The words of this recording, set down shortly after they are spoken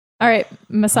All right,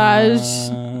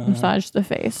 massage the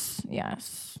face.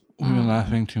 Yes. You're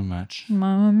laughing too much.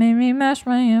 Mama made me mash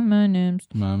my M&Ms.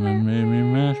 Mama made me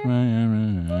mash my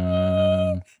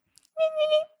M&Ms.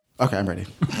 Okay, I'm ready.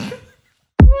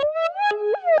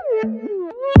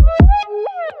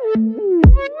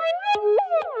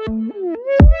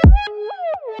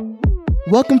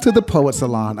 Welcome to the Poet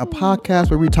Salon, a podcast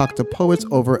where we talk to poets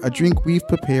over a drink we've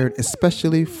prepared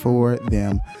especially for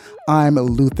them. I'm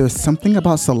Luther Something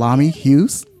About Salami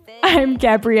Hughes. I'm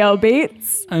Gabrielle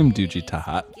Bates. I'm Doogie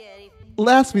Tahat.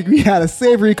 Last week we had a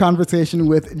savory conversation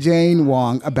with Jane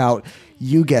Wong about,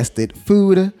 you guessed it,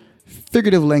 food,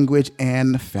 figurative language,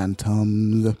 and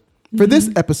phantoms. For this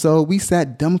episode, we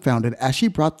sat dumbfounded as she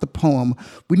brought the poem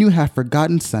When You Have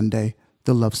Forgotten Sunday,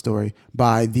 the love story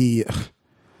by the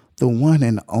one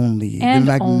and only, And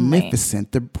the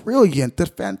magnificent, the brilliant, the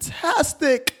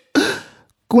fantastic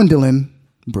Gwendolyn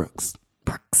Brooks.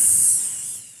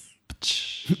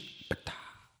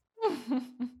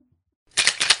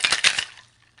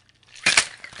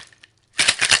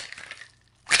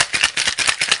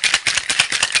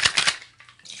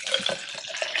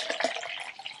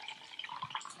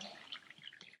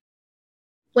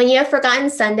 When You Have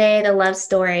Forgotten Sunday, the love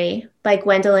story by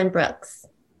Gwendolyn Brooks.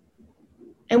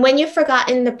 And when you've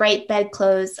forgotten the bright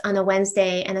bedclothes on a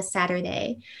Wednesday and a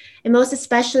Saturday, and most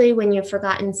especially when you've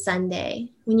forgotten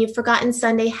Sunday, when you've forgotten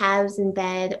Sunday halves in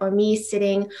bed, or me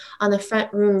sitting on the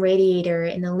front room radiator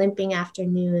in a limping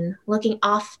afternoon, looking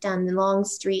off down the long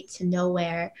street to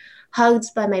nowhere,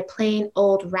 hugged by my plain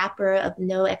old wrapper of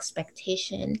no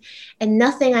expectation, and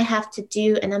nothing I have to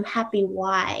do, and I'm happy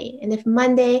why. And if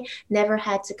Monday never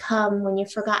had to come, when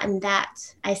you've forgotten that,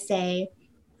 I say,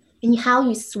 and how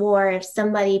you swore if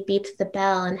somebody beeped the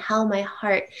bell, and how my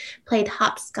heart played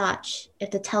hopscotch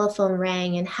if the telephone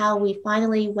rang, and how we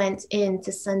finally went in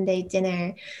to Sunday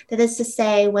dinner. That is to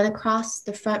say, went across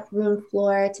the front room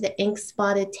floor to the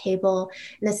ink-spotted table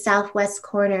in the southwest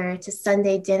corner to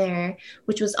Sunday dinner,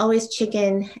 which was always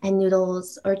chicken and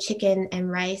noodles, or chicken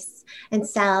and rice, and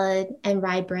salad and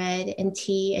rye bread, and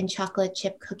tea and chocolate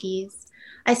chip cookies.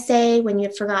 I say, when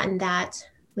you've forgotten that,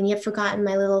 when you've forgotten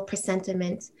my little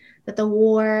presentiment, that the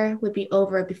war would be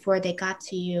over before they got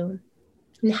to you,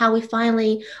 and how we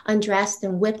finally undressed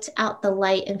and whipped out the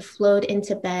light and flowed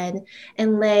into bed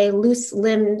and lay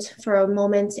loose-limbed for a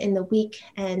moment in the weak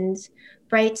and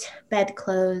bright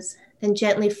bedclothes, then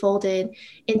gently folded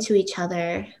into each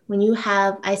other. When you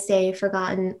have, I say,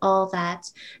 forgotten all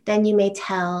that, then you may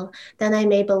tell, then I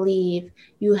may believe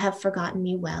you have forgotten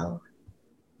me well.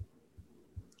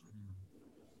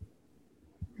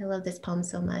 I love this poem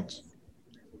so much.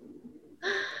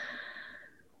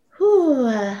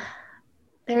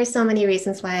 There are so many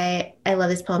reasons why I love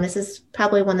this poem. This is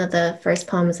probably one of the first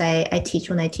poems I teach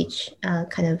when I teach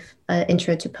kind of an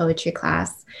intro to poetry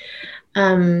class.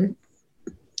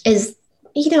 Is,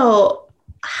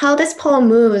 how this poem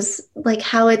moves, like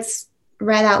how it's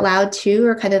read out loud too,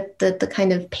 or kind of the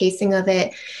kind of pacing of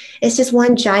it. It's just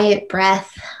one giant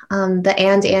breath. The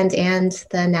and the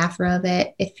anaphora of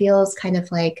it. It feels kind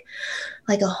of like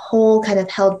a whole kind of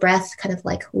held breath, kind of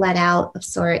like let out of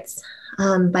sorts.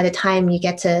 By the time you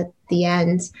get to the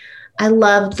end, I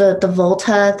love the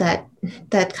volta,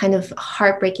 that kind of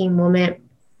heartbreaking moment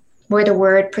where the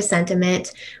word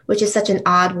presentiment, which is such an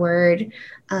odd word,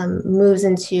 moves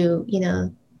into,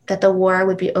 that the war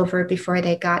would be over before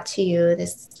they got to you,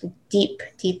 this deep,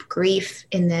 deep grief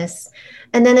in this.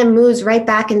 And then it moves right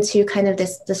back into kind of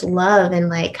this love, and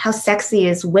like how sexy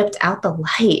is whipped out the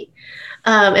light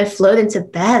and flowed into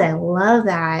bed. I love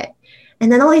that.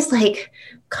 And then all these like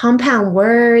compound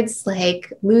words,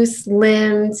 like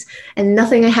loose-limbed and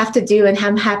nothing I have to do and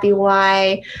I'm happy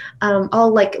why,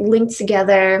 all like linked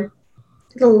together.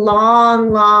 The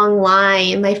long, long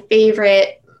line, my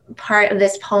favorite part of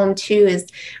this poem too, is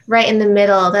right in the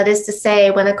middle. That is to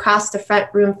say, went across the front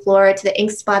room floor to the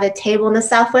ink-spotted table in the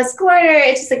southwest corner.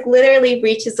 It just like literally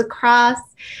reaches across.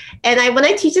 And when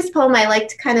I teach this poem, I like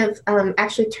to kind of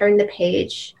actually turn the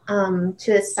page to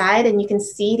the side, and you can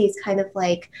see these kind of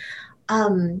like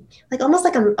almost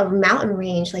like a mountain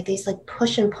range, like these like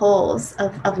push and pulls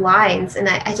of lines. And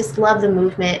I just love the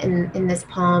movement in this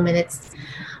poem. And it's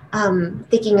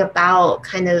thinking about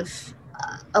kind of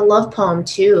a love poem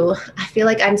too. I feel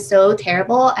like I'm so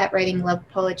terrible at writing love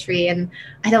poetry, and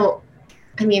I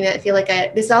feel like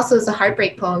this also is a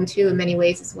heartbreak poem too in many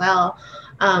ways as well.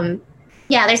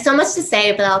 There's so much to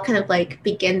say, but I'll kind of like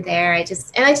begin there. I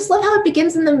just love how it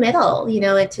begins in the middle,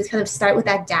 and to kind of start with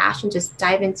that dash and just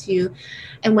dive into,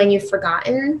 and when you've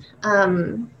forgotten.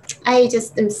 I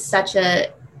just am in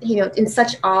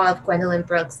such awe of Gwendolyn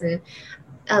Brooks, and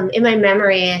in my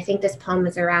memory, I think this poem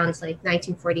is around like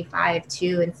 1945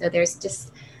 too. And so there's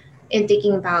just, in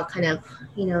thinking about kind of,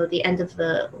 the end of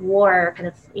the war, kind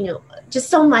of, just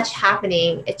so much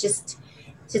happening. It just,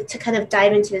 to kind of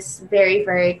dive into this very,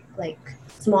 very like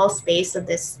small space of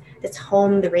this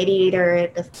home, the radiator,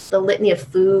 the litany of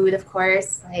food, of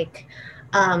course, like,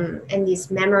 and these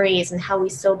memories and how we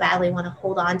so badly want to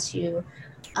hold on to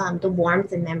the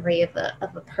warmth and memory of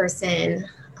a person,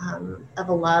 of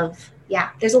a love.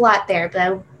 Yeah, there's a lot there, but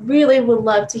I really would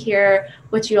love to hear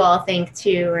what you all think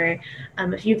too, or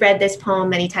if you've read this poem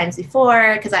many times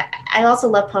before, because I also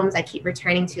love poems I keep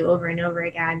returning to over and over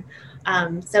again.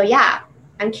 So yeah,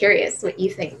 I'm curious what you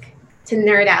think, to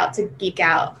nerd out, to geek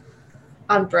out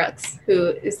on Brooks, who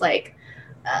is like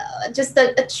just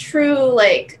a true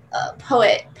like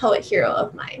poet hero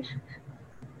of mine.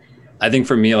 I think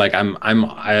for me, like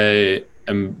I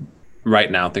am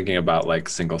right now thinking about like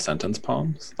single sentence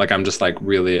poems. Like I'm just like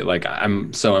really like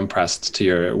I'm so impressed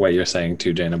to what you're saying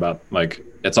too, Jane, about like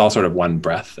it's all sort of one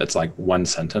breath. It's like one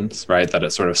sentence, right? That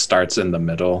it sort of starts in the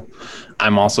middle.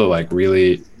 I'm also like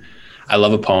really, I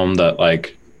love a poem that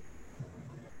like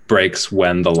breaks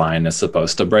when the line is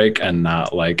supposed to break and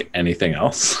not like anything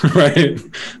else, right?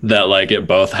 That like it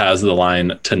both has the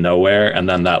line to nowhere and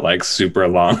then that like super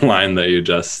long line that you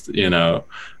just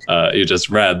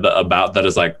read about that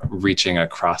is like reaching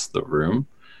across the room.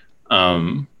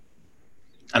 And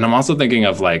I'm also thinking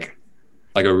of like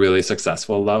a really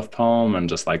successful love poem, and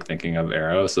just like thinking of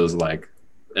Eros is like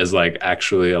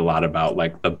actually a lot about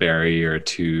like the barrier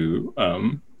to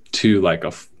like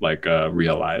a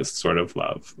realized sort of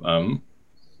love.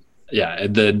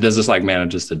 This just like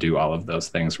manages to do all of those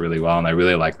things really well, and I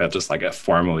really like that. Just like it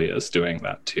formally is doing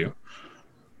that too.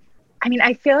 I mean,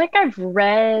 I feel like I've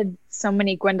read so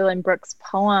many Gwendolyn Brooks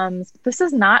poems. This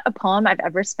is not a poem I've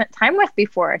ever spent time with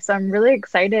before. So I'm really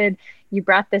excited you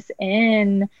brought this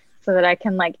in so that I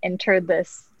can like enter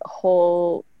this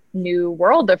whole new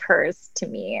world of hers to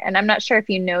me. And I'm not sure if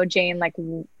you know, Jane, like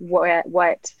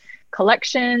what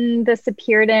collection this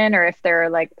appeared in, or if there are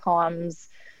like poems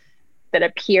that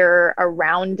appear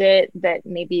around it that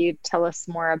maybe tell us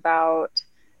more about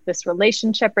this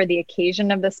relationship or the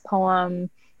occasion of this poem.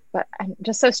 But I'm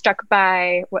just so struck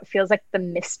by what feels like the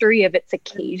mystery of its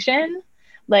occasion.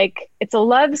 Like it's a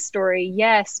love story,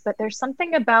 yes, but there's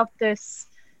something about this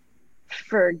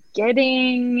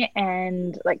forgetting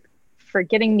and like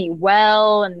forgetting me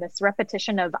well, and this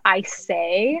repetition of I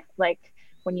say, like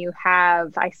when you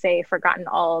have, I say, forgotten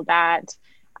all that,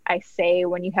 I say,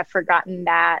 when you have forgotten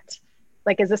that.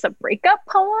 Like, is this a breakup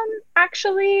poem,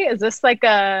 actually? Is this like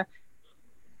a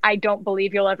I don't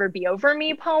believe you'll ever be over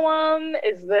me poem?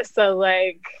 Is this a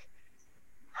like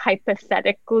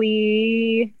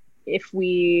hypothetically, if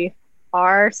we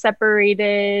are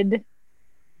separated,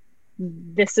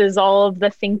 this is all of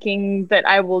the thinking that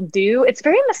I will do? It's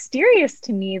very mysterious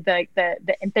to me, the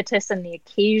impetus and the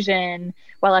occasion,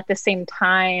 while at the same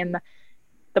time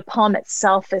the poem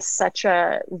itself is such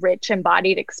a rich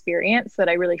embodied experience that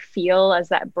I really feel as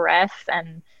that breath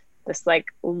and this like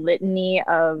litany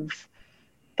of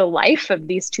the life of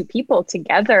these two people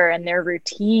together and their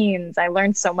routines. I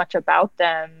learned so much about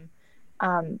them.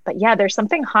 But yeah, there's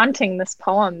something haunting this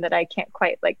poem that I can't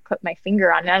quite like put my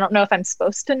finger on. And I don't know if I'm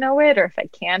supposed to know it, or if I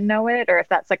can know it, or if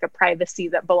that's like a privacy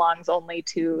that belongs only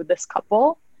to this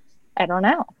couple. I don't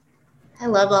know. I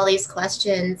love all these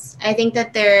questions. I think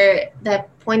that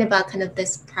that point about kind of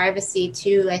this privacy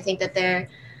too. I think that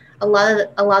a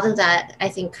lot of that, I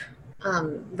think,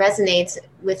 resonates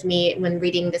with me when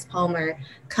reading this poem, or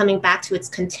coming back to its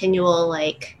continual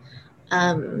like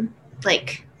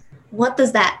what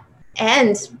does that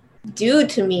end do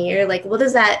to me, or like what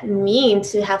does that mean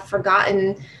to have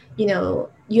forgotten,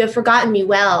 you have forgotten me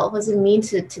well? What does it mean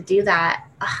to do that?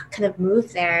 Kind of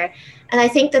move there. And I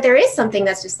think that there is something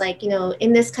that's just like,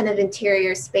 in this kind of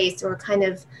interior space, we're kind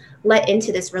of let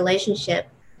into this relationship,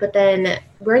 but then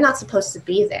we're not supposed to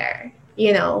be there.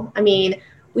 I mean,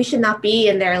 we should not be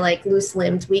in their like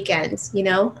loose-limbed weekends,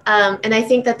 and I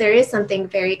think that there is something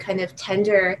very kind of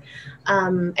tender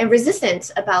and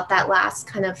resistant about that last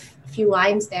kind of few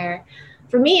lines there.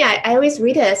 For me, I always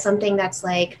read it as something that's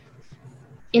like,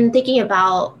 in thinking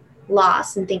about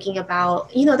loss and thinking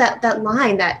about, that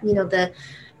line that,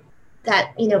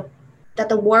 that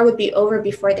the war would be over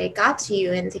before they got to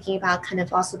you, and thinking about kind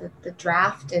of also the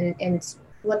draft and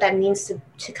what that means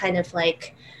to kind of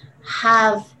like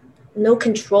have no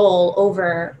control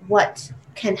over what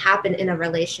can happen in a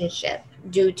relationship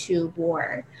due to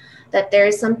war. That there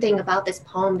is something about this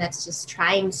poem that's just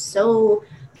trying so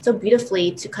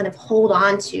beautifully to kind of hold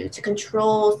on to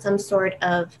control some sort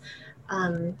of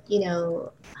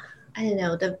I don't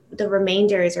know, the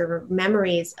remainders or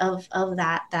memories of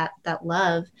that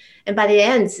love. And by the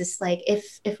end, it's just like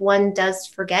if one does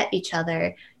forget each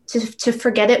other, to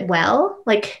forget it well,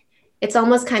 like it's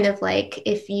almost kind of like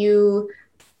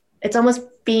it's almost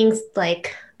being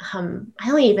like I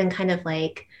don't even kind of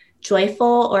like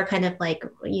joyful or kind of like,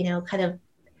 kind of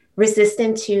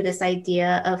resistant to this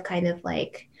idea of kind of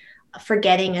like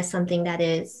forgetting as something that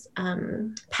is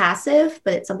passive,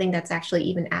 but it's something that's actually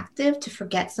even active. To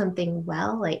forget something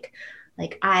well, like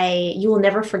you will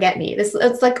never forget me.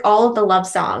 It's like all of the love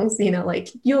songs, like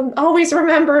you'll always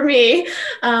remember me.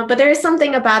 But there is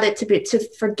something about it to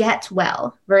forget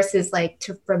well versus like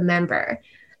to remember.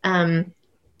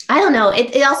 I don't know.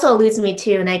 It also eludes me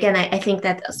too. And again, I think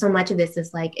that so much of this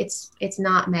is like it's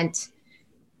not meant,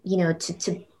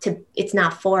 to it's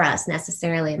not for us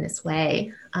necessarily in this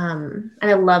way. And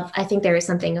I think there is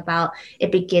something about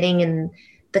it beginning in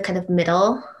the kind of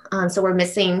middle. So we're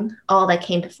missing all that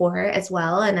came before her as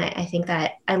well. And I think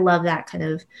that I love that kind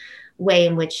of way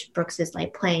in which Brooks is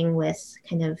like playing with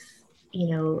kind of,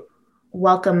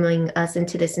 welcoming us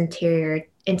into this interior,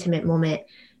 intimate moment,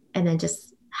 and then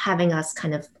just having us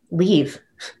kind of leave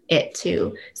it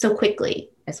too so quickly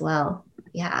as well.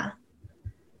 Yeah.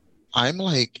 I'm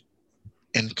like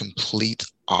in complete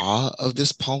awe of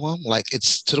this poem. Like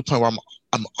it's to the point where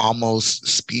I'm almost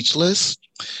speechless.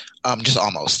 Just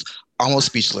almost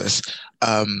speechless.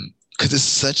 Because it's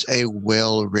such a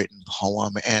well-written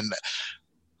poem. And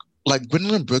like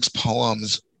Gwendolyn Brooks'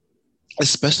 poems,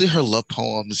 especially her love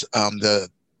poems, and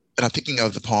I'm thinking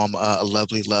of the poem A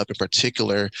Lovely Love in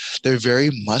particular, they're very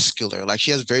muscular. Like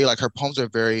she has her poems are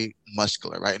very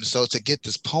muscular, right? And so to get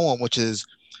this poem,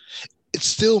 it's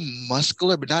still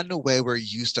muscular, but not in a way we're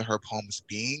used to her poems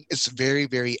being. It's very,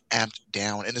 very amped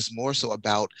down, and it's more so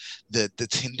about the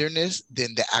tenderness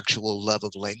than the actual love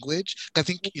of language. I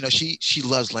think, she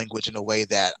loves language in a way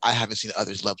that I haven't seen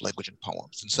others love language in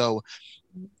poems. And so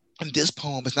in this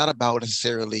poem, it's not about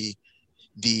necessarily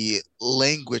the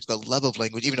language, the love of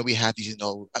language, even though we have these,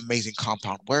 amazing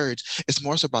compound words. It's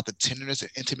more so about the tenderness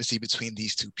and intimacy between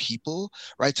these two people,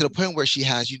 right? To the point where she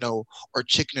has, or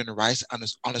chicken and rice on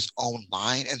his own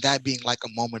line, and that being like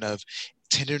a moment of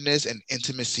tenderness and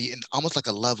intimacy and almost like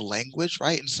a love language,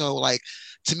 right? And so like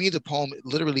to me, the poem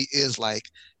literally is like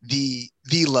the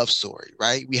love story,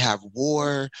 right? We have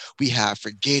war, we have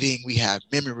forgetting, we have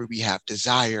memory, we have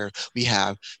desire, we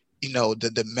have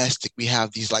the domestic, we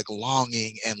have these like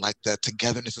longing and like the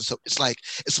togetherness. And so it's like,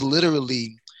 it's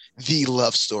literally the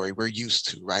love story we're used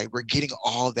to, right? We're getting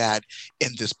all that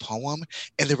in this poem.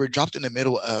 And then we're dropped in the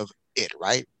middle of it,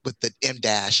 right? With the M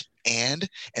dash and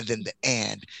then the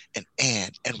and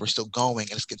we're still going,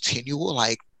 and it's continual.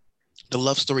 Like the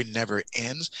love story never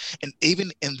ends. And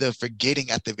even in the forgetting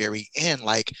at the very end,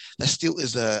 like that still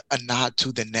is a nod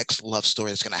to the next love story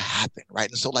that's going to happen, right?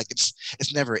 And so like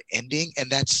it's never ending.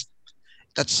 And that's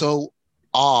so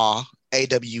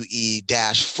AWE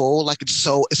dash full. Like it's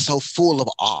so full of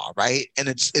awe, right? And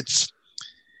it's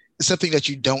something that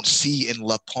you don't see in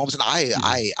love poems. And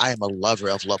I am a lover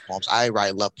of love poems. I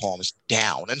write love poems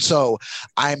down. And so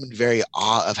I'm in very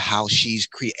awe of how she's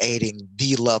creating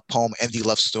the love poem and the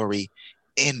love story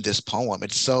in this poem.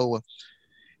 It's so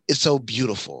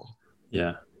beautiful.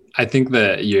 Yeah. I think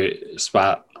that you're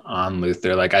spot on,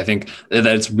 Luther. Like, I think that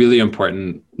it's really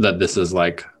important that this is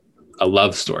like a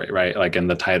love story, right? Like in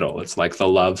the title, it's like the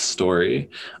love story.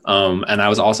 And I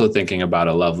was also thinking about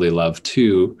A Lovely Love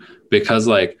too, because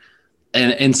like,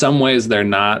 and in some ways they're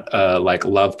not like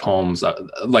love poems,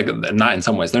 like not in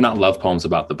some ways, they're not love poems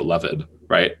about the beloved,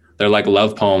 right? They're like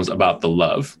love poems about the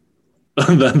love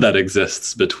that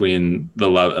exists between the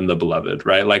love and the beloved,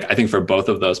 right? Like I think for both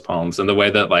of those poems and the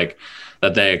way that like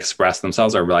that they express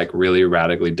themselves are like really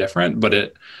radically different.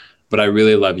 But I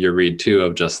really love your read too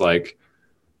of just like,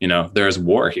 there's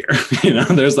war here.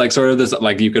 There's like sort of this,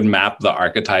 like you could map the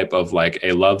archetype of like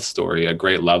a love story, a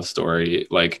great love story,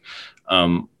 like,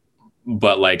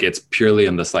 but like it's purely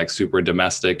in this like super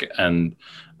domestic and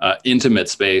intimate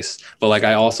space. But like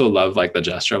I also love like the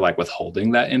gesture, like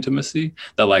withholding that intimacy,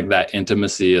 that like that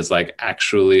intimacy is like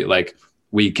actually like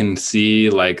we can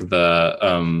see like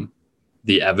the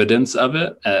evidence of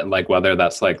it, like whether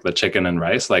that's like the chicken and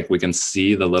rice, like we can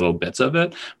see the little bits of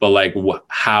it, but like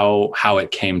how it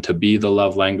came to be the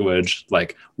love language,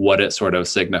 like what it sort of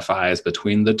signifies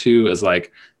between the two is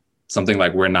like something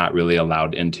like we're not really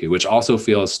allowed into, which also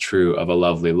feels true of A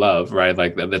Lovely Love, right?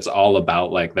 Like it's all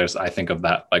about like, I think of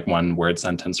that like one word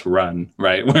sentence run,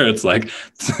 right? Where it's like,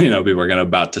 people are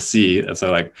about to see. And so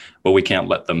like, but we can't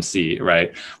let them see,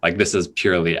 right? Like this is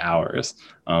purely ours.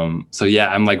 So yeah,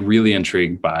 I'm like really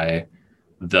intrigued by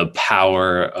the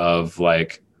power of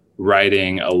like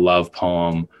writing a love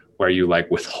poem where you like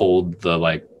withhold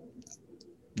the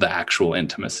actual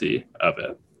intimacy of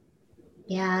it.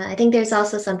 Yeah, I think there's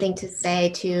also something to say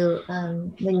too,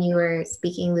 when you were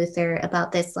speaking, Luther,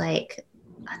 about this, like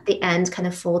at the end kind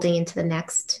of folding into the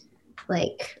next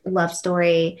like love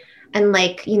story. And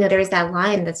like, there's that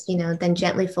line that's, then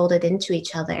gently folded into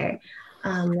each other.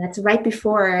 That's right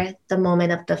before the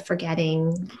moment of the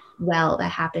forgetting well that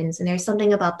happens. And there's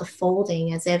something about the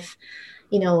folding, as if,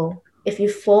 if you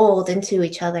fold into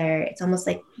each other, it's almost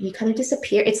like you kind of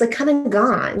disappear. It's like kind of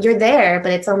gone. You're there,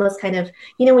 but it's almost kind of,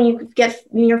 when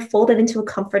you're folded into a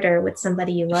comforter with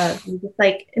somebody you love, you're just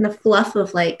like in the fluff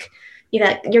of like,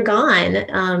 you're gone.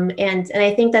 And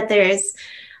I think that there's,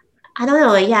 I don't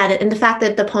know, yeah, and the fact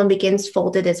that the poem begins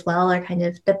folded as well, or kind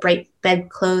of the bright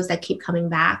bedclothes that keep coming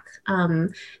back.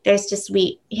 There's just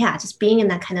just being in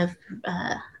that kind of,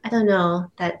 I don't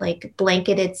know, that like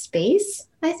blanketed space,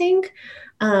 I think.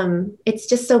 It's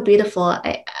just so beautiful.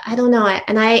 I don't know.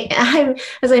 I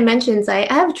as I mentioned,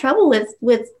 I have trouble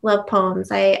with love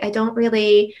poems. I don't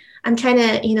really, I'm trying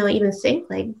to, even think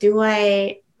like, do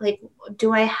I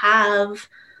have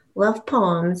love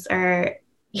poems, or,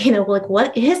 like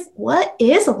what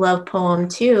is a love poem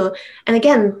too? And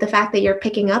again, the fact that you're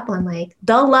picking up on like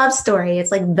the love story,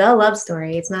 it's like the love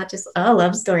story. It's not just a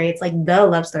love story. It's like the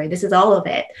love story. This is all of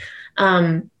it.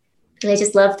 And I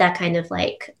just love that kind of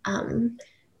like,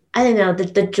 I don't know,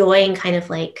 the joy in kind of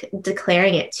like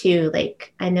declaring it too.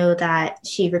 Like, I know that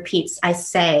she repeats, I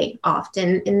say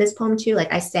often in this poem too,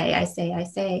 like I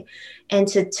say. And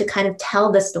to kind of tell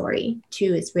the story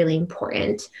too is really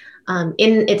important.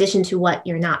 In addition to what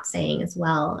you're not saying as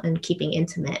well, and keeping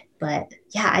intimate. But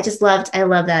yeah, I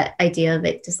love that idea of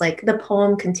it. Just like the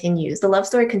poem continues, the love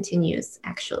story continues,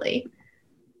 actually.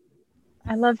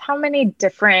 I love how many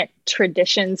different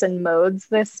traditions and modes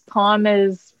this poem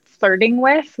is flirting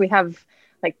with. We have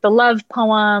like the love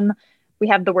poem, we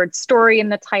have the word story in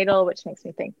the title, which makes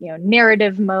me think,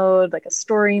 narrative mode, like a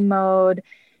story mode.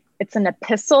 It's an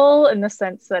epistle in the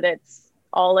sense that it's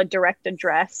all a direct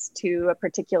address to a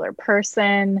particular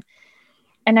person.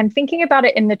 And I'm thinking about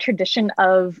it in the tradition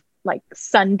of like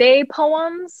Sunday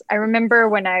poems. I remember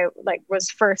when I like was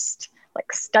first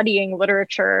like studying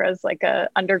literature as like a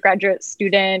undergraduate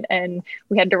student, and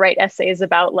we had to write essays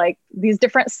about like these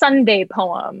different Sunday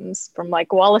poems from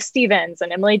like Wallace Stevens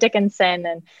and Emily Dickinson.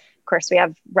 And of course we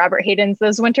have Robert Hayden's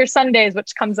Those Winter Sundays,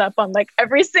 which comes up on like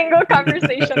every single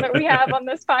conversation that we have on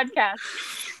this podcast.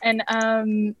 And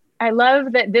I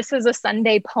love that this is a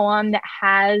Sunday poem that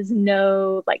has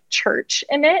no like church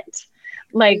in it.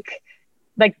 Like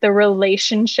the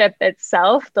relationship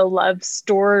itself, the love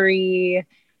story,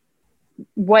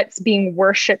 what's being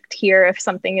worshipped here, if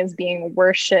something is being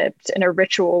worshipped in a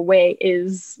ritual way,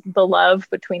 is the love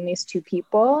between these two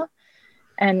people.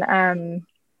 And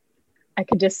I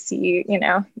could just see,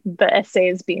 the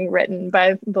essays being written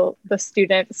by the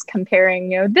students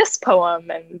comparing, this poem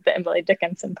and the Emily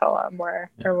Dickinson poem or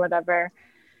whatever.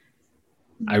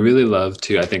 I really love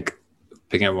too, I think,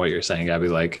 picking up what you're saying, Gabby,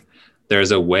 like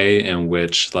there's a way in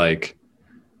which like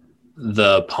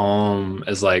the poem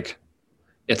is like,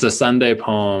 it's a Sunday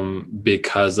poem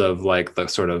because of like the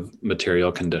sort of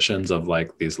material conditions of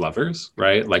like these lovers,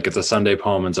 right? Like it's a Sunday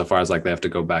poem insofar as like they have to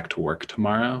go back to work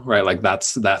tomorrow, right? Like that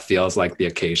feels like the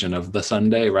occasion of the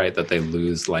Sunday, right? That they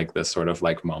lose like this sort of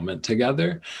like moment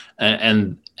together.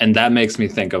 And that makes me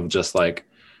think of just like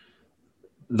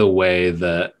the way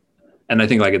that, and I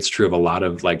think like it's true of a lot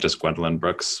of like just Gwendolyn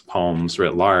Brooks poems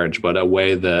writ large, but a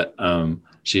way that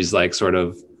she's like sort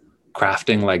of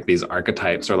crafting like these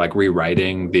archetypes, or like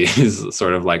rewriting these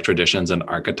sort of like traditions and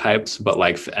archetypes, but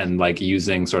like, and like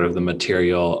using sort of the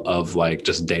material of like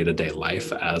just day-to-day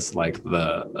life as like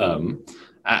the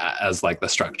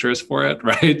structures for it,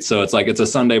 right? So it's like, it's a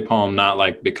Sunday poem, not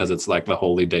like because it's like the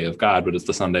holy day of God, but it's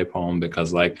the Sunday poem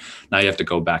because like now you have to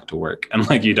go back to work, and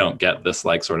like you don't get this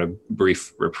like sort of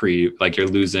brief reprieve, like you're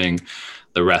losing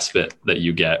the respite that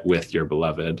you get with your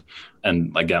beloved.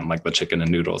 And again, like the chicken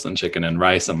and noodles and chicken and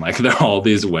rice, and like there are all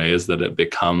these ways that it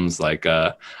becomes like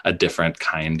a different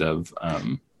kind of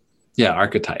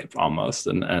archetype almost,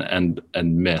 and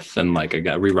myth, and like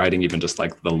again rewriting even just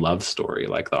like the love story,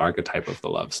 like the archetype of the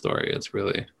love story.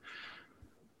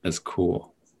 It's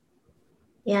cool.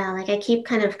 Yeah, like I keep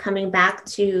kind of coming back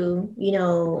to,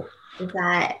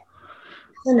 that,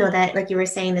 I don't know, that like you were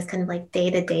saying, this kind of like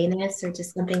day-to-dayness, or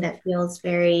just something that feels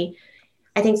very,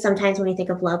 I think sometimes when we think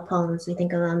of love poems, we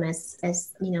think of them as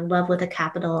love with a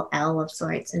capital L of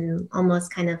sorts, and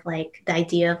almost kind of like the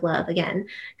idea of love, again,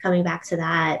 coming back to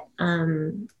that,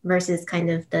 versus kind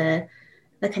of the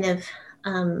kind of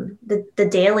the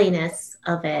dailiness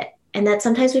of it. and that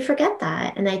sometimes we forget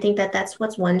that. And I think that that's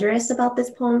what's wondrous about this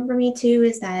poem for me too,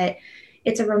 is that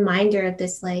it's a reminder of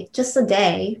this, like, just a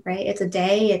day, right? It's a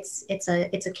day, it's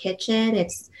a kitchen,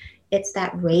 it's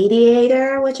that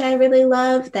radiator, which I really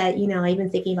love, that, you know, even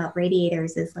thinking about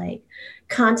radiators is like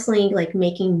constantly like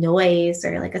making noise,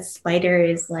 or like a spider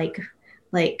is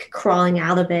like crawling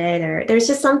out of it, or there's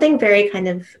just something very kind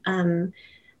of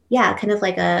yeah, kind of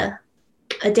like a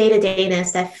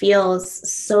day-to-dayness that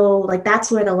feels so like that's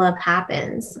where the love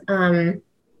happens.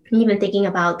 Even thinking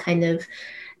about kind of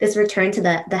this return to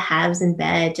the halves in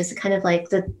bed, just kind of like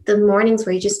the mornings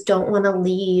where you just don't want to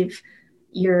leave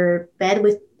your bed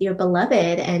with your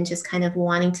beloved, and just kind of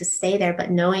wanting to stay there,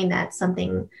 but knowing that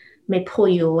something may pull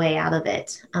you away out of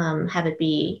it, have it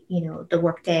be, you know, the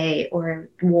workday or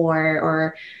war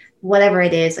or whatever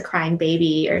it is, a crying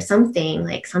baby or something,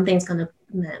 like something's going to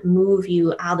move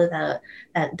you out of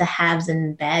the halves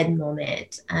in bed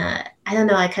moment. I don't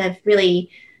know, it kind of really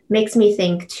makes me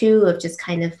think too of just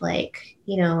kind of like,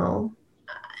 you know,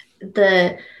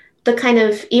 the kind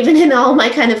of, even in all my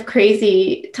kind of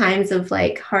crazy times of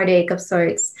like heartache of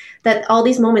sorts, that all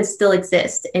these moments still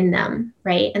exist in them,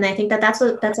 right? And I think that that's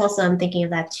also, I'm thinking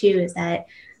of that too, is that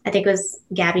I think it was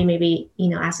Gabby maybe, you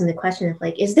know, asking the question of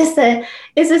like, is this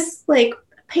like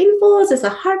painful? Is this a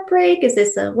heartbreak? Is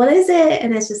this what is it?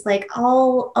 And it's just like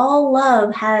all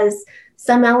love has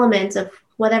some element of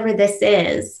whatever this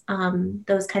is,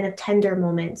 those kind of tender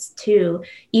moments too,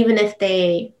 even if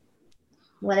they,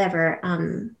 whatever,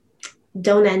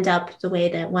 don't end up the way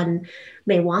that one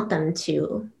may want them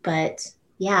to. But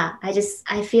yeah,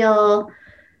 I feel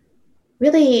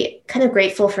really kind of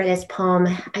grateful for this poem.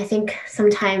 I think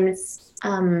sometimes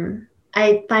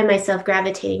I find myself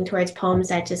gravitating towards poems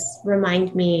that just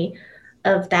remind me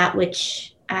of that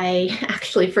which I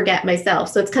actually forget myself.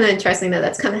 So it's kind of interesting that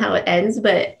that's kind of how it ends.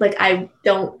 But like,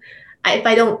 if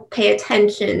I don't pay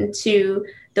attention to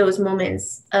those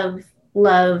moments of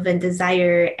love and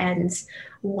desire and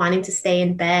wanting to stay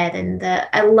in bed, and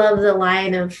I love the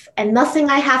line of, and nothing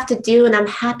I have to do, and I'm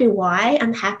happy why,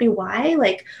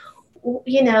 like,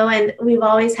 you know, and we've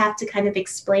always have to kind of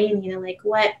explain, you know, like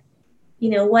what,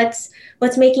 you know, what's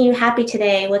making you happy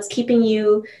today, what's keeping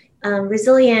you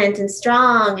resilient and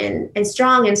strong and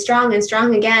strong and strong and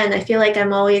strong again. I feel like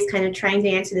I'm always kind of trying to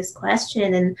answer this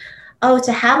question, and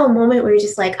to have a moment where you're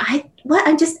just like, I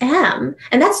just am,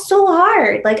 and that's so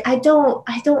hard. Like I don't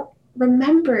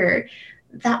remember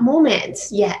that moment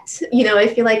yet, you know. I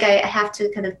feel like I have to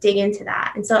kind of dig into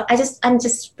that, and so I'm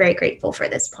just very grateful for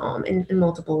this poem in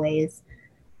multiple ways.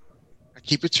 I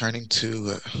keep returning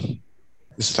to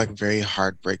this like very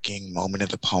heartbreaking moment in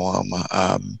the poem,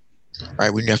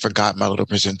 right? We never got my little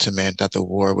presentiment that the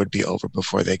war would be over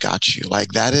before they got you.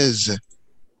 Like that is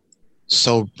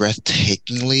so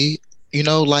breathtakingly, you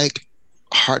know, like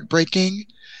heartbreaking,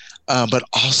 but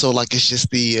also like it's just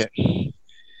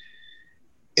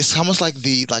it's almost like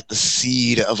the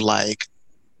seed of like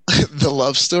the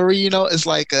love story, you know. It's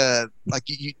like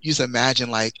you just imagine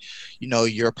like, you know,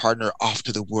 your partner off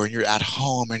to the war and you're at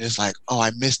home and it's like, oh,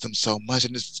 I miss them so much.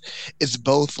 And it's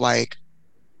both like,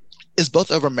 it's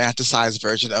both a romanticized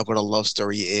version of what a love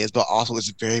story is, but also it's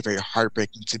very, very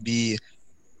heartbreaking to be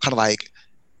kind of like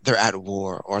they're at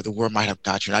war or the war might have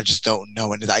got you and I just don't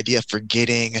know. And the idea of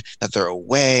forgetting that they're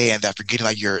away and that forgetting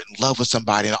like you're in love with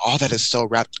somebody and all that is so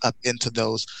wrapped up into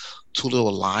those two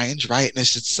little lines, right? And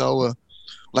it's just so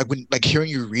like when like hearing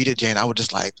you read it, Jane, I would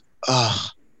just like,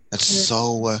 that's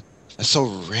so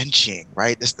wrenching,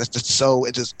 right? That's so,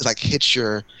 it just like hits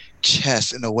your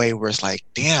chest in a way where it's like,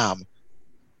 damn,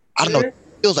 I don't know what it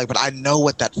feels like, but I know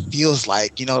what that feels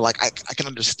like, you know. Like I can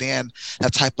understand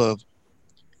that type of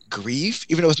grief,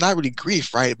 even though it's not really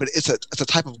grief, right? But it's a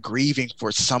type of grieving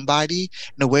for somebody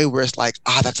in a way where it's like,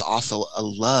 that's also a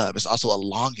love, it's also a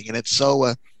longing, and it's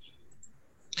so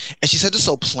and she said it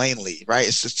so plainly, right?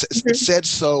 It's said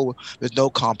so, there's no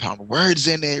compound words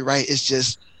in it, right? It's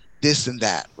just this and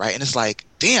that, right? And it's like,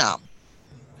 damn,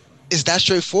 is that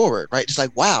straightforward, right? It's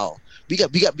like, wow, we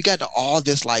got all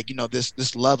this, like, you know,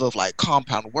 this love of like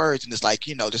compound words and this like,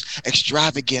 you know, this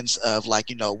extravagance of like,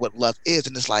 you know, what love is.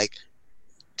 And it's like,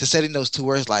 to setting those two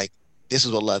words, like, this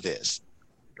is what love is.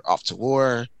 You're off to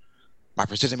war, my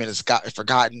presentiment is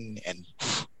forgotten, and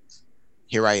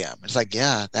here I am. It's like,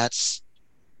 yeah,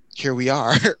 here we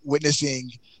are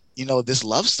witnessing, you know, this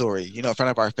love story, you know, in front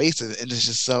of our faces, and it's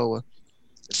just so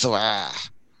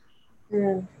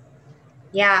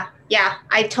Yeah.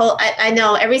 I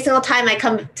know every single time I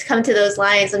come to those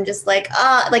lines, I'm just like,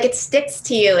 like it sticks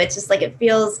to you. It's just like, it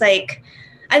feels like,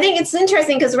 I think it's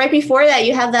interesting because right before that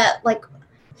you have that like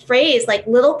phrase, like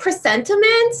little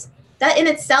presentiment. that in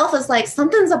itself is like,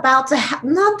 something's about to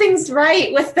nothing's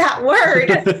right with that word.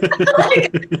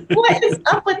 Like, what is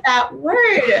up with that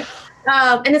word?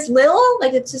 And it's little,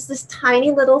 like it's just this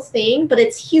tiny little thing, but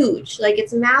it's huge. Like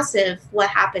it's massive what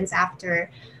happens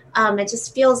after. It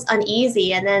just feels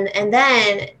uneasy. And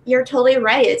then you're totally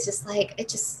right. It's just like,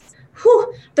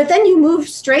 whew. But then you move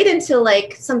straight into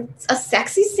like a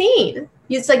sexy scene.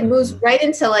 It's like moves right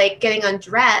into like getting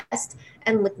undressed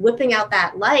and like whipping out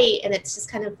that light. And it's just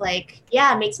kind of like,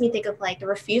 yeah, it makes me think of like the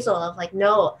refusal of like,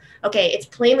 no, okay, it's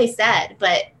plainly said,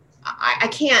 but I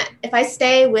can't, if I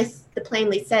stay with the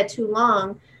plainly said too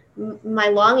long, my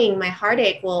longing, my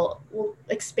heartache will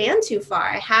expand too far.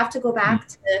 I have to go back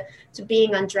to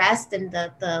being undressed and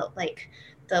the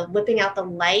whipping out the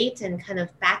light and kind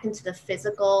of back into the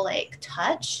physical like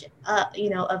touch,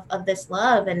 of this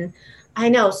love. And I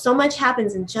know so much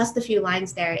happens in just a few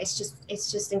lines there. It's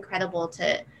just incredible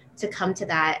to come to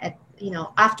that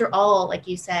after all, like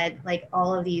you said, like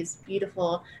all of these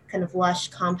beautiful kind of lush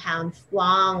compound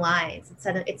long lines.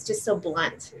 It's just so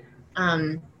blunt.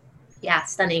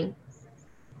 Stunning.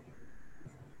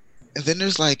 And then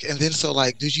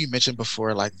did you mention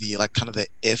before like the like kind of the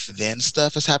if then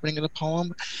stuff is happening in the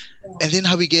poem? Yeah. And then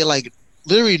how we get like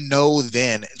literally no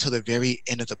then until the very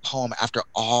end of the poem, after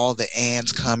all the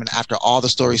ands come and after all the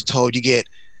stories told, you get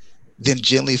then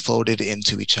gently folded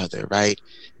into each other, right?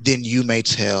 Then you may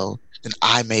tell, then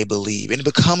I may believe. And it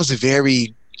becomes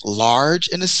very large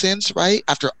in a sense, right?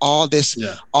 After all this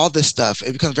stuff,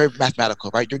 it becomes very mathematical,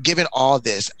 right? You're given all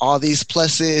this, all these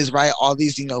pluses, right? All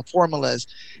these, formulas,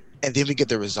 and then we get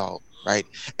the result, right?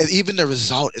 And even the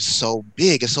result is so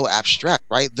big, it's so abstract,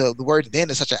 right? The word then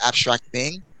is such an abstract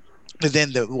thing. And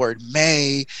then the word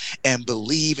may and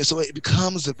believe. And so it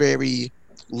becomes a very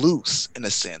loose in a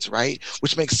sense, right?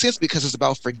 Which makes sense because it's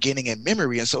about forgetting and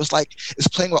memory. And so it's like, it's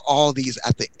playing with all these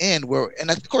at the end and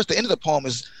of course the end of the poem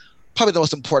is probably the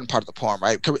most important part of the poem,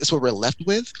 right? It's what we're left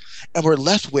with. And we're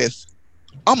left with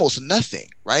almost nothing,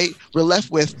 right? We're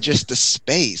left with just the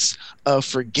space of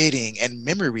forgetting and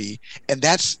memory. And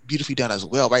that's beautifully done as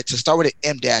well, right? To start with an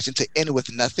M dash and to end with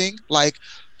nothing. Like,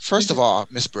 first of all,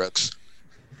 Miss Brooks,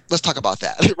 let's talk about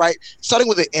that, right? Starting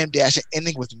with an M dash and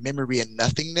ending with memory and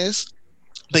nothingness,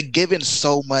 but given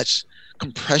so much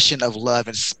compression of love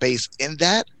and space in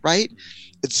that, right?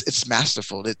 It's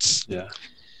masterful. It's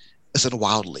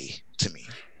unwildly to me.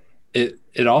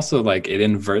 It also like it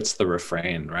inverts the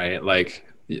refrain, right? Like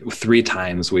 3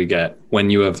 times we get when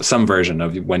you have some version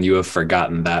of when you have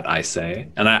forgotten that I say.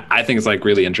 And I think it's like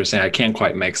really interesting. I can't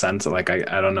quite make sense. Like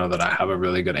I don't know that I have a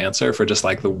really good answer for just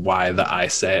like why the I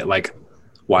say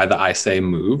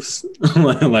moves.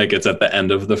 Like it's at the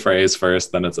end of the phrase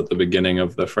first, then it's at the beginning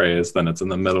of the phrase, then it's in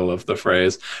the middle of the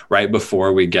phrase, right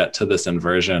before we get to this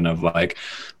inversion of like,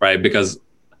 right, because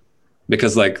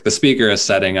like the speaker is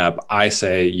setting up, I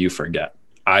say, you forget.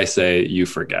 I say, you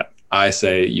forget. I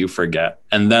say, you forget.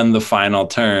 And then the final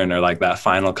turn or like that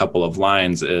final couple of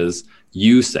lines is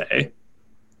you say,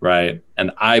 right?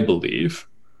 And I believe,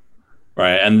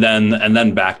 right? And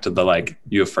then back to the like,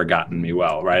 you have forgotten me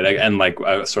well, right? And like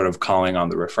sort of calling on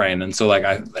the refrain. And so like,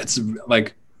 it's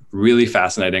like really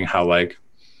fascinating how like,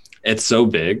 it's so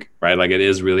big, right? Like it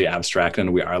is really abstract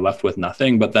and we are left with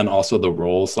nothing, but then also the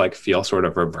roles like feel sort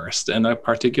of reversed in a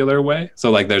particular way.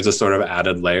 So like there's a sort of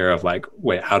added layer of like,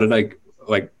 wait, how did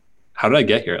I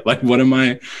get here? Like, what am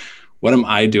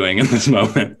I doing in this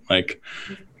moment? Like,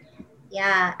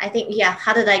 yeah, I think,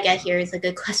 how did I get here is a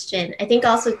good question. I think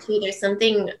also too, there's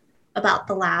something about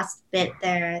the last bit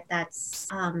there that's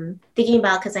thinking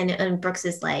about, because I know Brooks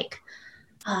is like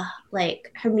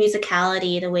her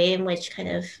musicality, the way in which kind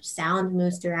of sound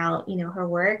moves throughout, her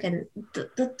work, and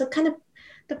the kind of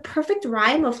the perfect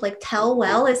rhyme of like tell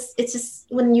well it's just,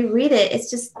 when you read it, it's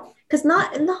just because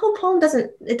not in the whole poem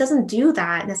doesn't do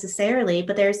that necessarily,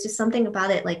 but there's just something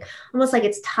about it, like almost like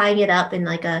it's tying it up in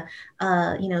like a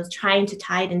trying to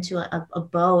tie it into a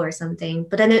bow or something,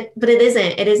 but it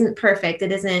isn't perfect.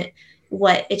 It isn't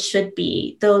what it should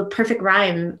be. The perfect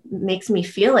rhyme makes me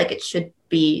feel like it should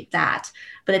be that,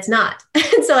 but it's not.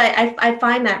 And so I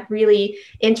find that really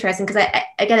interesting, because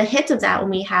I get a hint of that when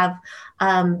we have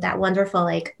that wonderful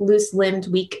like loose-limbed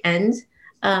weekend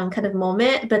kind of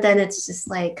moment, but then it's just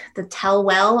like the tell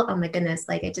well, oh my goodness,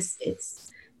 like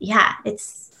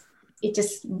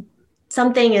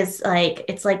something is like,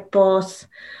 it's like both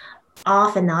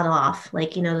off and not off,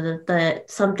 like the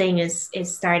something is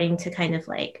starting to kind of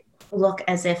like look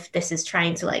as if this is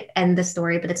trying to like end the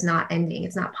story, but it's not ending.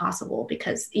 It's not possible,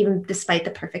 because even despite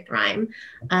the perfect rhyme,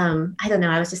 I don't know,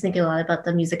 I was just thinking a lot about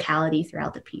the musicality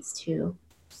throughout the piece too.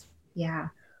 Yeah.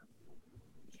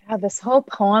 Yeah, this whole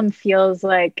poem feels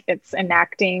like it's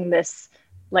enacting this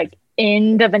like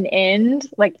end of an end,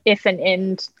 like if an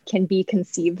end can be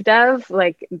conceived of,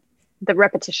 like the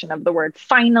repetition of the word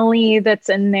finally that's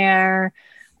in there,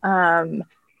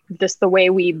 just the way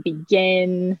we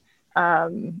begin,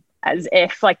 as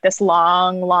if like this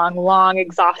long, long, long,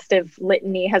 exhaustive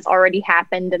litany has already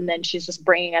happened, and then she's just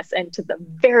bringing us into the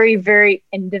very, very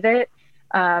end of it.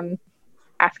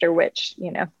 After which,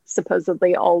 you know,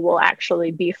 supposedly all will actually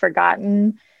be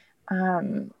forgotten.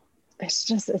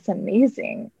 It's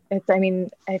amazing. I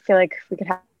mean, I feel like we could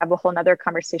have a whole nother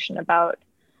conversation about,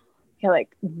 you know,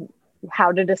 like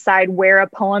how to decide where a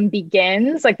poem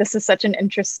begins. Like, this is such an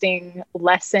interesting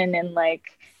lesson in like,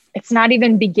 it's not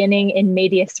even beginning in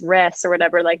medias res or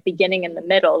whatever, like beginning in the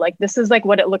middle. Like, this is like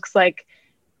what it looks like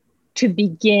to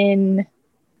begin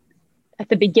at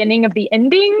the beginning of the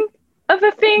ending of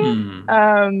a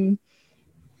thing,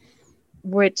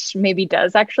 which maybe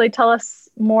does actually tell us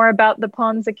more about the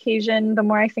poem's occasion the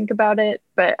more I think about it.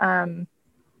 But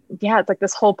yeah, it's like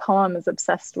this whole poem is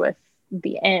obsessed with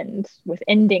the end, with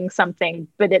ending something,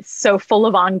 but it's so full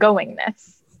of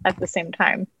ongoingness at the same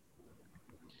time.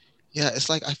 Yeah, it's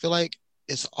like I feel like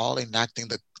it's all enacting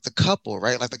the couple,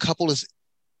 right? Like the couple is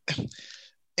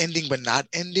ending but not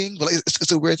ending. But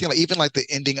it's a weird thing. Like even like the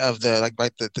ending of the like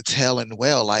right the tail and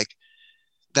whale, like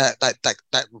that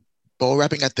bow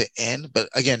wrapping at the end, but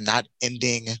again not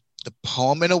ending the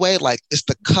poem in a way. Like it's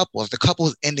the couple. The couple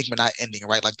is ending but not ending,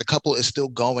 right? Like the couple is still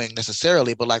going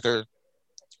necessarily, but like there's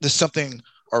something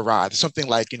awry. There's something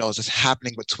like, you know, is just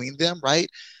happening between them, right?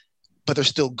 But they're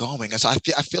still going. And so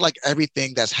I feel like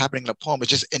everything that's happening in the poem is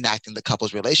just enacting the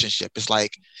couple's relationship. It's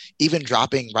like even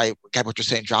dropping, right, what you're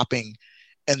saying, dropping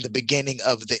in the beginning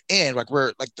of the end, like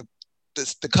we're like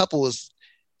the couple is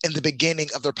in the beginning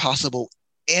of their possible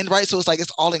end, right? So it's like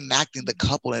it's all enacting the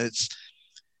couple, and it's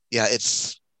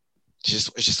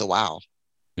just a wow.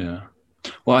 Yeah.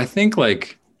 Well, I think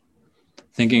like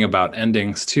thinking about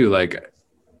endings too, like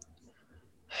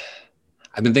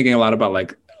I've been thinking a lot about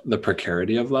like the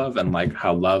precarity of love and like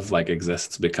how love like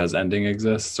exists because ending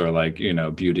exists, or like, you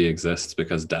know, beauty exists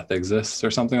because death exists,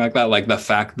 or something like that. Like the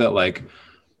fact that like,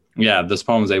 yeah, this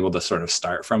poem is able to sort of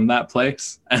start from that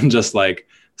place and just like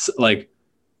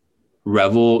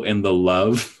revel in the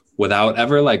love without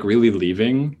ever like really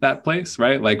leaving that place,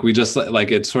 right? Like we just like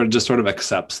it sort of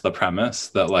accepts the premise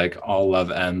that like all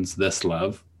love ends, this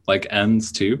love like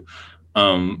ends too.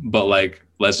 But like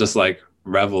let's just like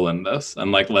revel in this,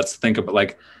 and like let's think about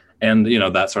like, and you know,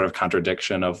 that sort of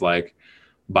contradiction of like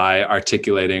by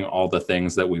articulating all the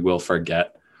things that we will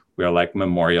forget, we are like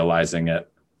memorializing it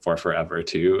for forever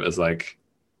too, is like,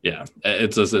 yeah,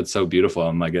 it's just, it's so beautiful.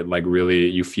 And like it like really,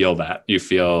 you feel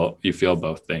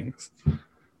both things.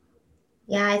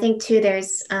 Yeah, I think too,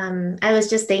 there's, I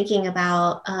was just thinking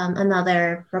about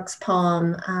another Brooks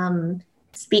poem,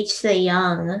 Speech to the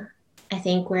Young, I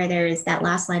think, where there's that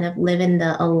last line of live in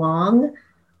the along.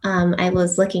 I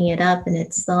was looking it up, and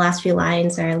it's the last few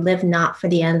lines are live not for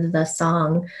the end of the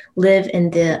song, live in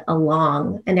the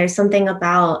along. And there's something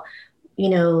about, you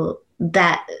know,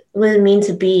 that what it means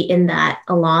to be in that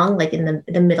along, like in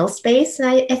the middle space,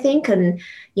 I think. And,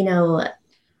 you know,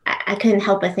 I couldn't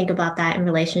help but think about that in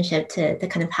relationship to the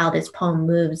kind of how this poem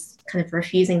moves, kind of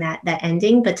refusing that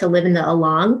ending, but to live in the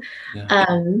along.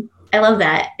 Yeah. I love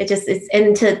that. It's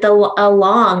into the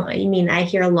along. I mean, I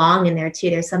hear along in there too.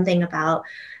 There's something about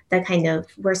the kind of,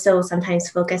 we're so sometimes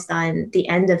focused on the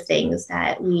end of things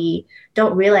that we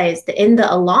don't realize that in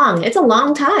the along, it's a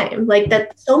long time. Like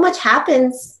that, so much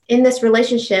happens in this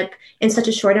relationship in such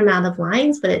a short amount of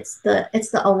lines, but it's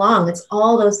the along. It's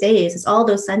all those days. It's all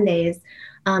those Sundays.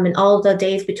 And all the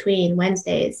days between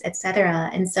Wednesdays, etc.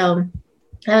 And so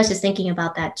I was just thinking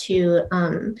about that too,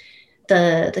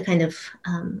 the kind of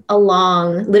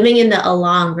along, living in the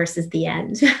along versus the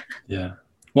end. Yeah.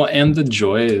 Well, and the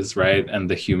joys, right, and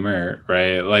the humor,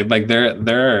 right? Like they're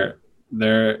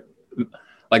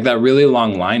like that really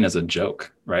long line is a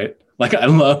joke, right? Like I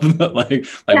love that, like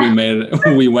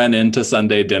we went into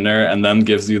Sunday dinner and then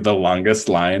gives you the longest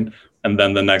line, and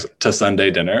then the next to Sunday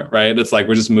dinner, right? It's like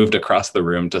we just moved across the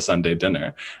room to Sunday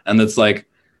dinner. And it's like,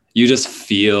 you just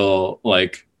feel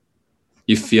like,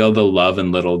 you feel the love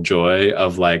and little joy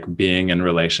of like being in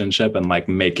relationship and like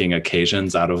making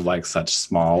occasions out of like such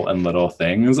small and little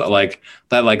things like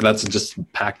that. Like that's just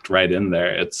packed right in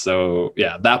there. It's so,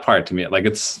 yeah, that part to me, like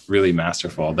it's really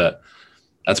masterful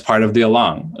that's part of the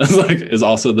along. It's like, is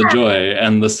also the joy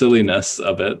and the silliness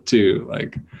of it too.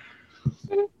 Like,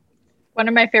 one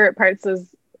of my favorite parts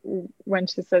is when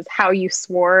she says how you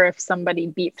swore if somebody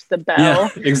beeped the bell. Yeah,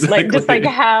 exactly. Like just like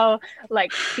how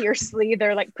like fiercely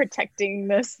they're like protecting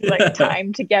this like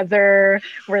time together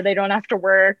where they don't have to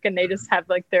work and they just have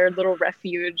like their little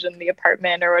refuge in the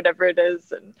apartment or whatever it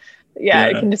is. And yeah,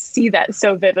 I can just see that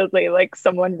so vividly, like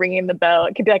someone ringing the bell.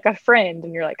 It could be like a friend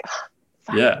and you're like, oh,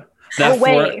 fuck. Yeah. That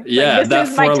away. This that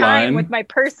is my time with my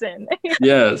person.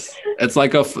 Yes, it's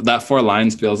like that 4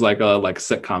 lines feels like a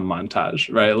sitcom montage,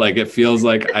 right? Like it feels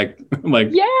like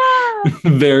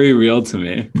very real to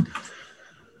me.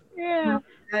 Yeah. Oh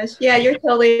gosh. Yeah, you're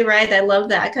totally right. I love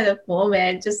that kind of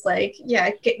moment. Just like,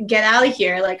 yeah, get out of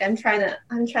here. Like I'm trying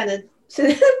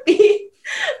to be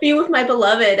with my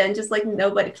beloved and just like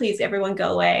nobody, please, everyone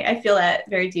go away. I feel that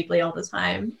very deeply all the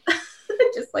time.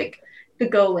 Just like the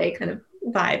go away kind of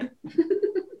vibe.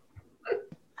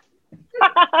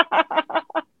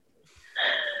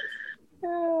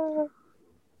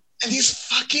 And these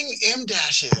fucking M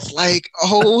dashes, like,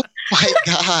 oh my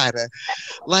god,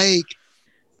 like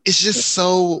it's just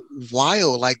so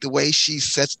wild. Like the way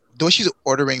she's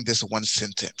ordering this one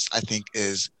sentence, I think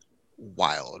is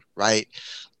wild, right?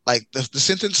 Like the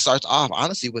sentence starts off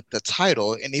honestly with the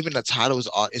title, and even the title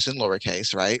is in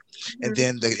lowercase, right? Mm-hmm. And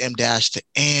then the M dash to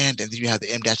and then you have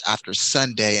the M dash after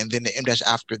Sunday, and then the M dash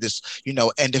after this,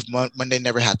 and if Monday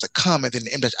never had to come, and then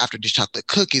the M dash after these chocolate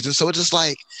cookies, and so it's just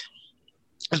like,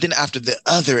 and then after the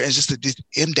other, it's just that these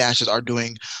M dashes are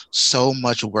doing so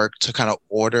much work to kind of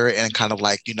order and kind of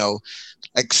like,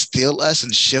 like steal us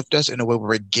and shift us in a way where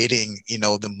we're getting,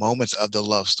 the moments of the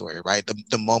love story, right?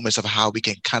 The moments of how we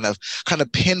can kind of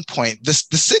pinpoint the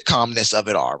sitcomness of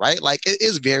it all, right? Like it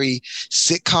is very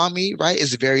sitcom-y, right?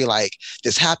 It's very like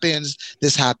this happens,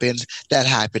 that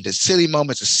happened. It's silly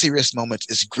moments, it's serious moments,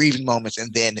 it's grieving moments,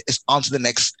 and then it's on to the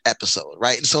next episode,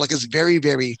 right? And so like it's very,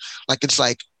 very like it's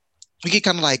like we can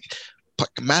kind of like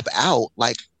map out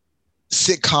like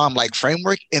sitcom like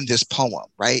framework in this poem,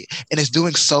 right? And it's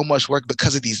doing so much work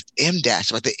because of these M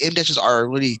dashes. Like the M dashes are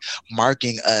really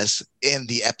marking us in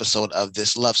the episode of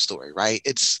this love story, right?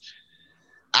 It's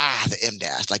the M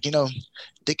dash. Like,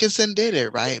 Dickinson did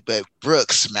it, right? But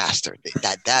Brooks mastered it.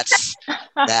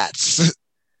 That's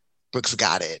Brooks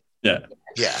got it. Yeah.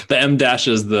 Yeah. The M dash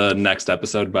is the next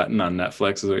episode button on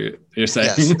Netflix, is what you're saying.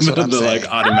 Yes, that's what I'm saying. Like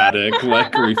automatic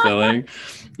like refilling.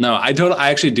 No, I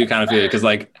actually do kind of feel it because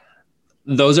like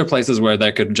those are places where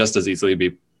there could just as easily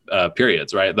be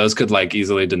periods, right? Those could like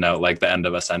easily denote like the end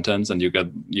of a sentence, and you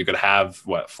could have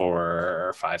 4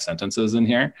 or 5 sentences in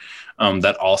here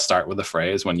that all start with a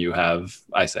phrase when you have,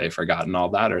 I say, forgotten all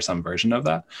that or some version of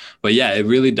that. But yeah, it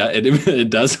really does. It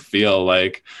does feel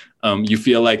like you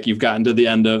feel like you've gotten to the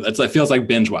end of it feels like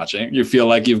binge watching. You feel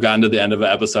like you've gotten to the end of an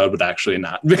episode, but actually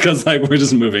not, because like we're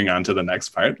just moving on to the next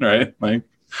part, right? Like.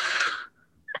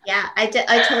 Yeah, I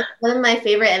told one of my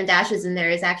favorite M dashes in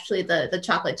there is actually the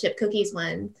chocolate chip cookies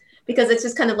one, because it's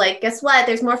just kind of like, guess what?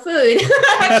 There's more food.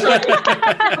 Actually,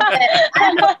 I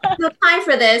have no time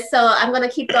for this, so I'm gonna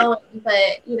keep going.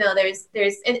 But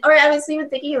or I was even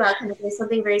thinking about kind of there's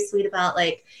something very sweet about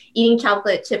like eating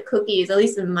chocolate chip cookies, at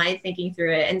least in my thinking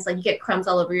through it, and it's like you get crumbs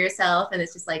all over yourself, and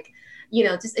it's just like,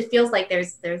 just it feels like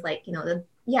there's like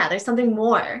there's something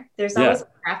more. There's always more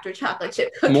after chocolate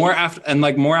chip cookies. More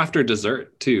after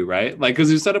dessert too, right? Like,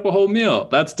 because you set up a whole meal,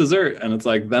 that's dessert, and it's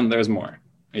like then there's more.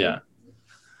 Yeah.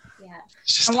 Yeah.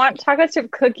 I want chocolate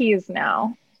chip cookies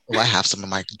now. Well, I have some in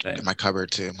my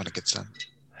cupboard too. I'm gonna get some.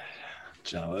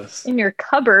 Jealous. In your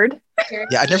cupboard?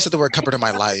 Yeah, I never said the word cupboard in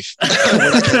my life. Where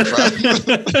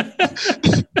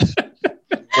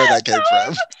that came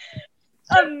from.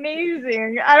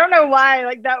 Amazing. I don't know why,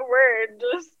 like that word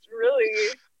just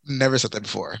really. Never said that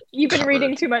before. You've been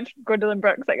reading too much Gwendolyn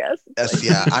Brooks, I guess. Yes, like,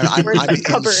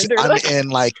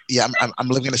 yeah. I'm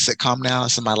living in a sitcom now.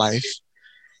 It's in my life.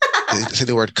 Say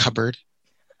the word cupboard.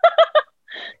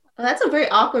 Well, that's a very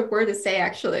awkward word to say,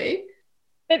 actually.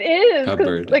 It is.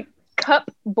 Cupboard. Like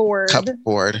cupboard.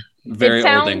 Cupboard. Very it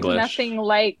sounds old English. Nothing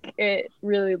like it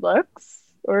really looks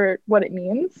or what it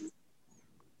means.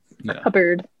 Yeah.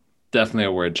 Cupboard. Definitely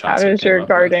a word. How does your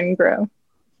garden grow?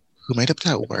 Who made up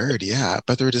that word? Yeah,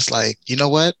 but they were just like, you know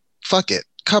what? Fuck it.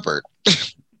 Cupboard.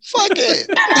 Fuck it.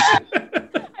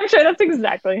 I'm sure that's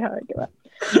exactly how I do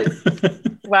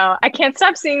it. Wow. I can't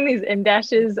stop seeing these M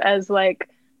dashes as like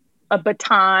a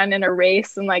baton in a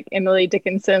race, and like Emily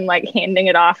Dickinson like handing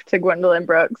it off to Gwendolyn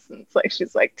Brooks. And it's like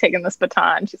she's like taking this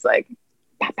baton. She's like,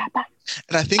 bah, bah, bah.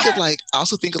 And I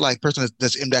also think of like person that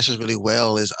does M dashes really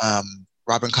well is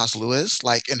Robin Cost Lewis.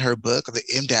 Like in her book, the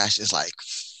M dash is like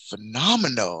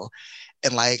phenomenal.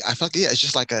 And like I feel like it's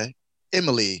just like a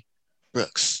Emily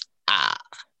Brooks.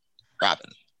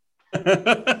 Robin.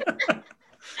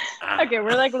 Okay,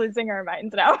 we're like losing our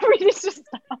minds now. We need to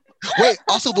stop.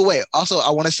 Also,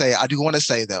 I do want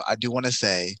to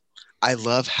say, I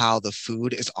love how the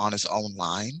food is on its own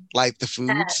line. Like the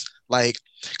foods, like,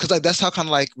 because like that's how kind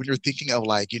of like when you're thinking of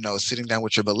like, sitting down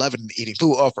with your beloved and eating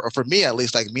food, or for me at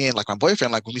least, like me and like my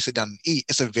boyfriend, like when we sit down and eat,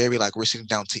 it's a very like we're sitting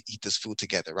down to eat this food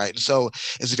together, right? And so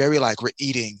it's very like we're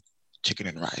eating chicken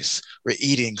and rice, we're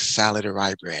eating salad or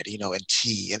rye bread, and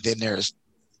tea, and then there's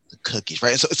the cookies,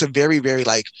 right? And so it's a very, very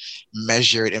like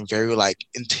measured and very like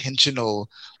intentional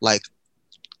like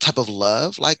type of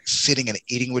love, like sitting and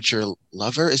eating with your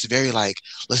lover is very like,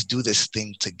 let's do this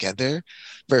thing together,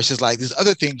 versus like these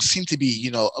other things seem to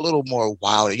be, a little more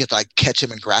wild. You have to like catch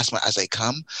them and grasp them as they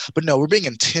come. But no, we're being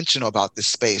intentional about this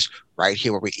space right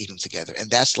here where we're eating together. And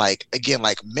that's like, again,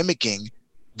 like mimicking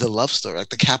the love story, like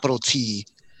the capital T,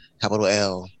 capital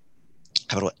L,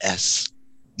 capital S,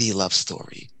 the love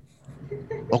story.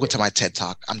 Welcome to my TED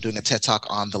Talk. I'm doing a TED Talk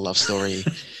on the love story.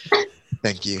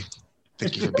 Thank you.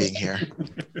 Thank you for being here.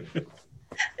 It's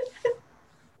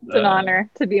an honor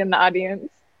to be in the audience.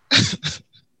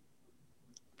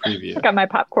 Preview. I got my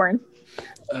popcorn.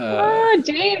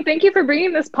 Jane, thank you for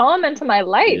bringing this poem into my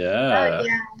life. Yeah.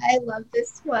 Yeah, I love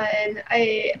this one.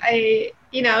 I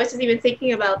was just even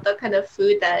thinking about the kind of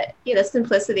food that,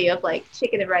 simplicity of like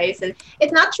chicken and rice, and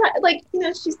it's not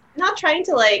she's not trying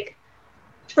to like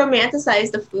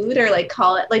romanticize the food or like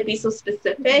call it like be so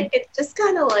specific. It's just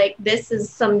kind of like, this is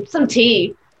some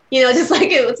tea, just like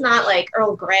it's not like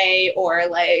Earl Grey or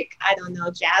like, I don't know,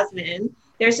 jasmine.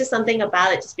 There's just something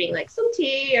about it just being like some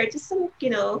tea or just some,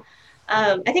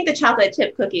 I think the chocolate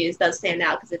chip cookies does stand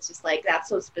out because it's just like, that's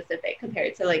so specific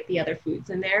compared to like the other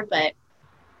foods in there. But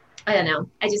I don't know.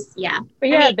 But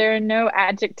yeah, there are no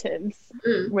adjectives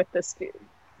with this food.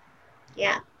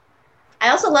 Yeah.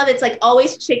 I also love it's like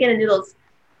always chicken and noodles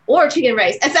or chicken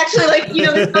rice. It's actually like,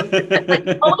 it's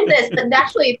like always this, but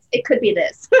actually it could be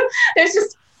this. There's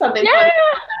just something funny about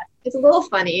that. It's a little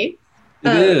funny.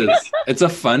 It is. It's a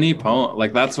funny poem.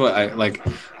 Like that's what I like.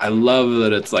 I love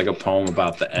that it's like a poem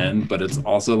about the end, but it's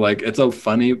also like it's a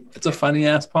funny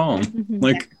ass poem.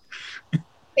 Like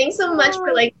thanks so much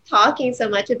for like talking so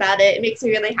much about it. It makes me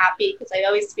really happy because I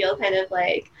always feel kind of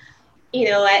like,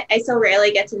 I so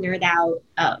rarely get to nerd out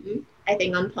I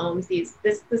think on poems this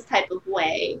type of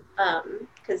way,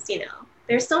 because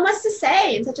there's so much to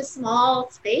say in such a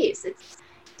small space. It's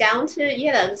down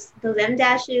to those em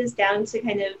dashes, down to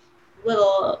kind of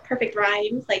little perfect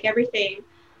rhymes. Like everything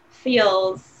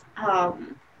feels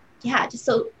just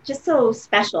so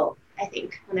special. I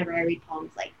think whenever I read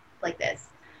poems like this,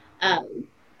 but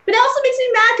it also makes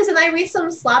me mad because then I read some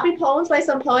sloppy poems by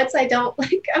some poets I don't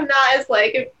like. I'm not as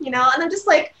like and I'm just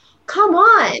like, come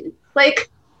on, like.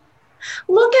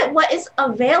 Look at what is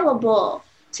available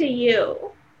to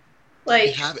you. Like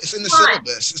it's in the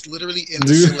syllabus. It's literally in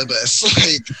the syllabus.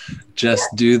 Like, just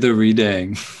do the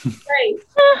reading. Right.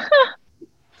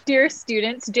 Do your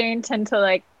students, Jane, tend to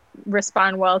like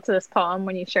respond well to this poem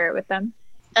when you share it with them?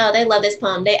 Oh, they love this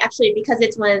poem. They actually, because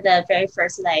it's one of the very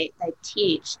first that I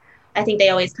teach, I think they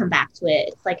always come back to it.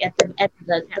 It's like at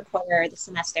the quarter or the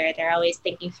semester, they're always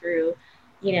thinking through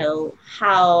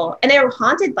how, and they were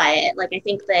haunted by it. Like, I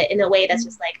think that in a way that's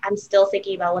just like, I'm still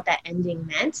thinking about what that ending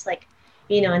meant, like,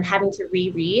 and having to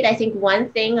reread. I think one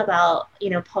thing about,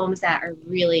 poems that are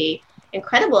really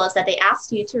incredible is that they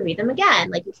ask you to read them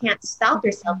again. Like, you can't stop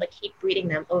yourself, but keep reading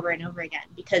them over and over again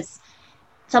because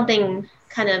something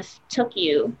kind of took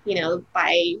you,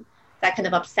 by that kind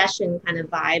of obsession kind of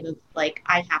vibe of like,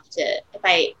 I have to,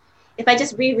 if I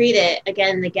just reread it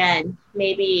again and again,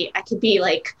 maybe I could be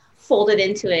like, folded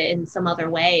into it in some other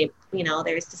way.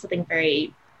 There's just something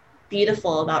very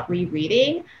beautiful about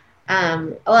rereading.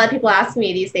 A lot of people ask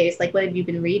me these days, like, what have you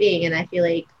been reading? And I feel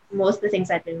like most of the things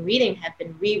I've been reading have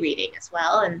been rereading as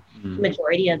well. And the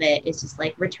majority of it is just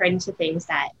like returning to things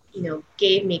that,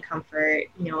 gave me comfort,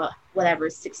 whatever,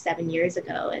 6-7 years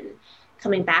ago, and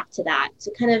coming back to that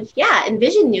to kind of,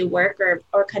 envision new work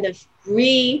or kind of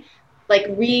read like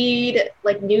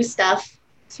new stuff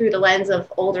through the lens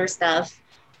of older stuff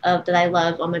that I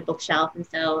love on my bookshelf. And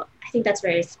so I think that's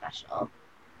very special.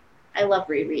 I love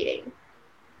rereading.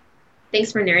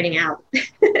 Thanks for nerding out.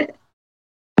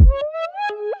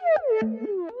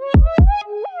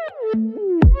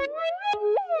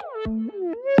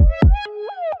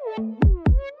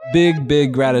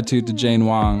 Big gratitude to Jane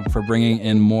Wong for bringing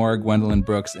in more Gwendolyn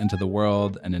Brooks into the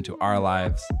world and into our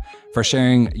lives, for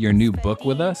sharing your new book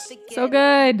with us. So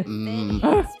good.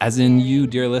 As in you,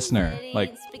 dear listener,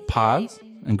 like pause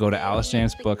and go to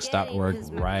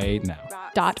alicejamesbooks.org right now.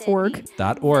 .org.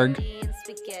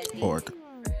 .org.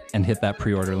 And hit that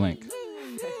pre-order link.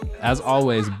 As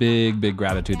always, big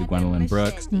gratitude to Gwendolyn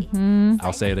Brooks.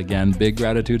 I'll say it again. Big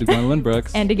gratitude to Gwendolyn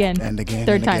Brooks. And again.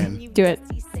 Third time. Do it.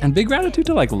 And big gratitude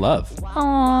to like love.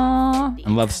 Aww.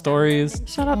 And love stories.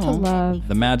 Shout out to love.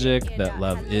 The magic that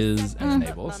love is and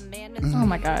enables. Oh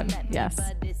my God. Yes.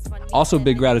 Also,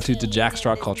 big gratitude to Jack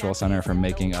Straw Cultural Center for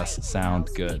making us sound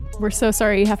good. We're so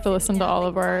sorry you have to listen to all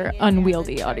of our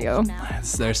unwieldy audio.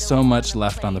 There's so much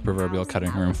left on the proverbial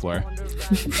cutting room floor.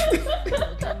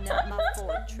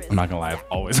 I'm not gonna lie, I've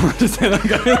always wanted to say that,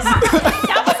 guys.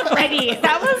 That was ready.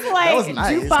 That was like was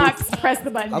nice. jukebox, press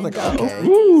the button. I was like, and go. okay.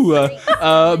 Ooh,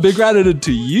 big gratitude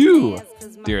to you,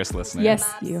 dearest listener. Yes,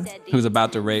 you. Who's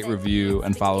about to rate, review,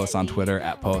 and follow us on Twitter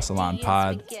at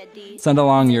PoeSalonPod. Send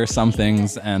along your some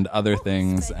things and other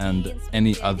things and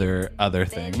any other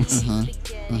things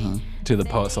to the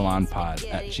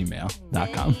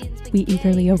PoetSalonPod@gmail.com. We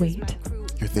eagerly await.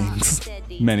 Your things.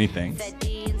 Many things.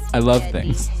 I love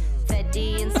things.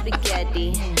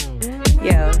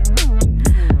 Yo.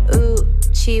 Ooh,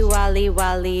 chi wally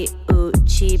wally, ooh,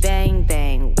 chi bang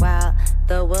bang. While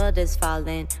the world is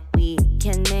falling, we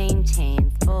can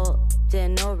maintain full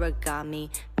origami,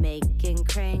 making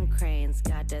cranes.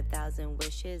 Got 1,000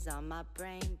 wishes on my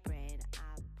brain.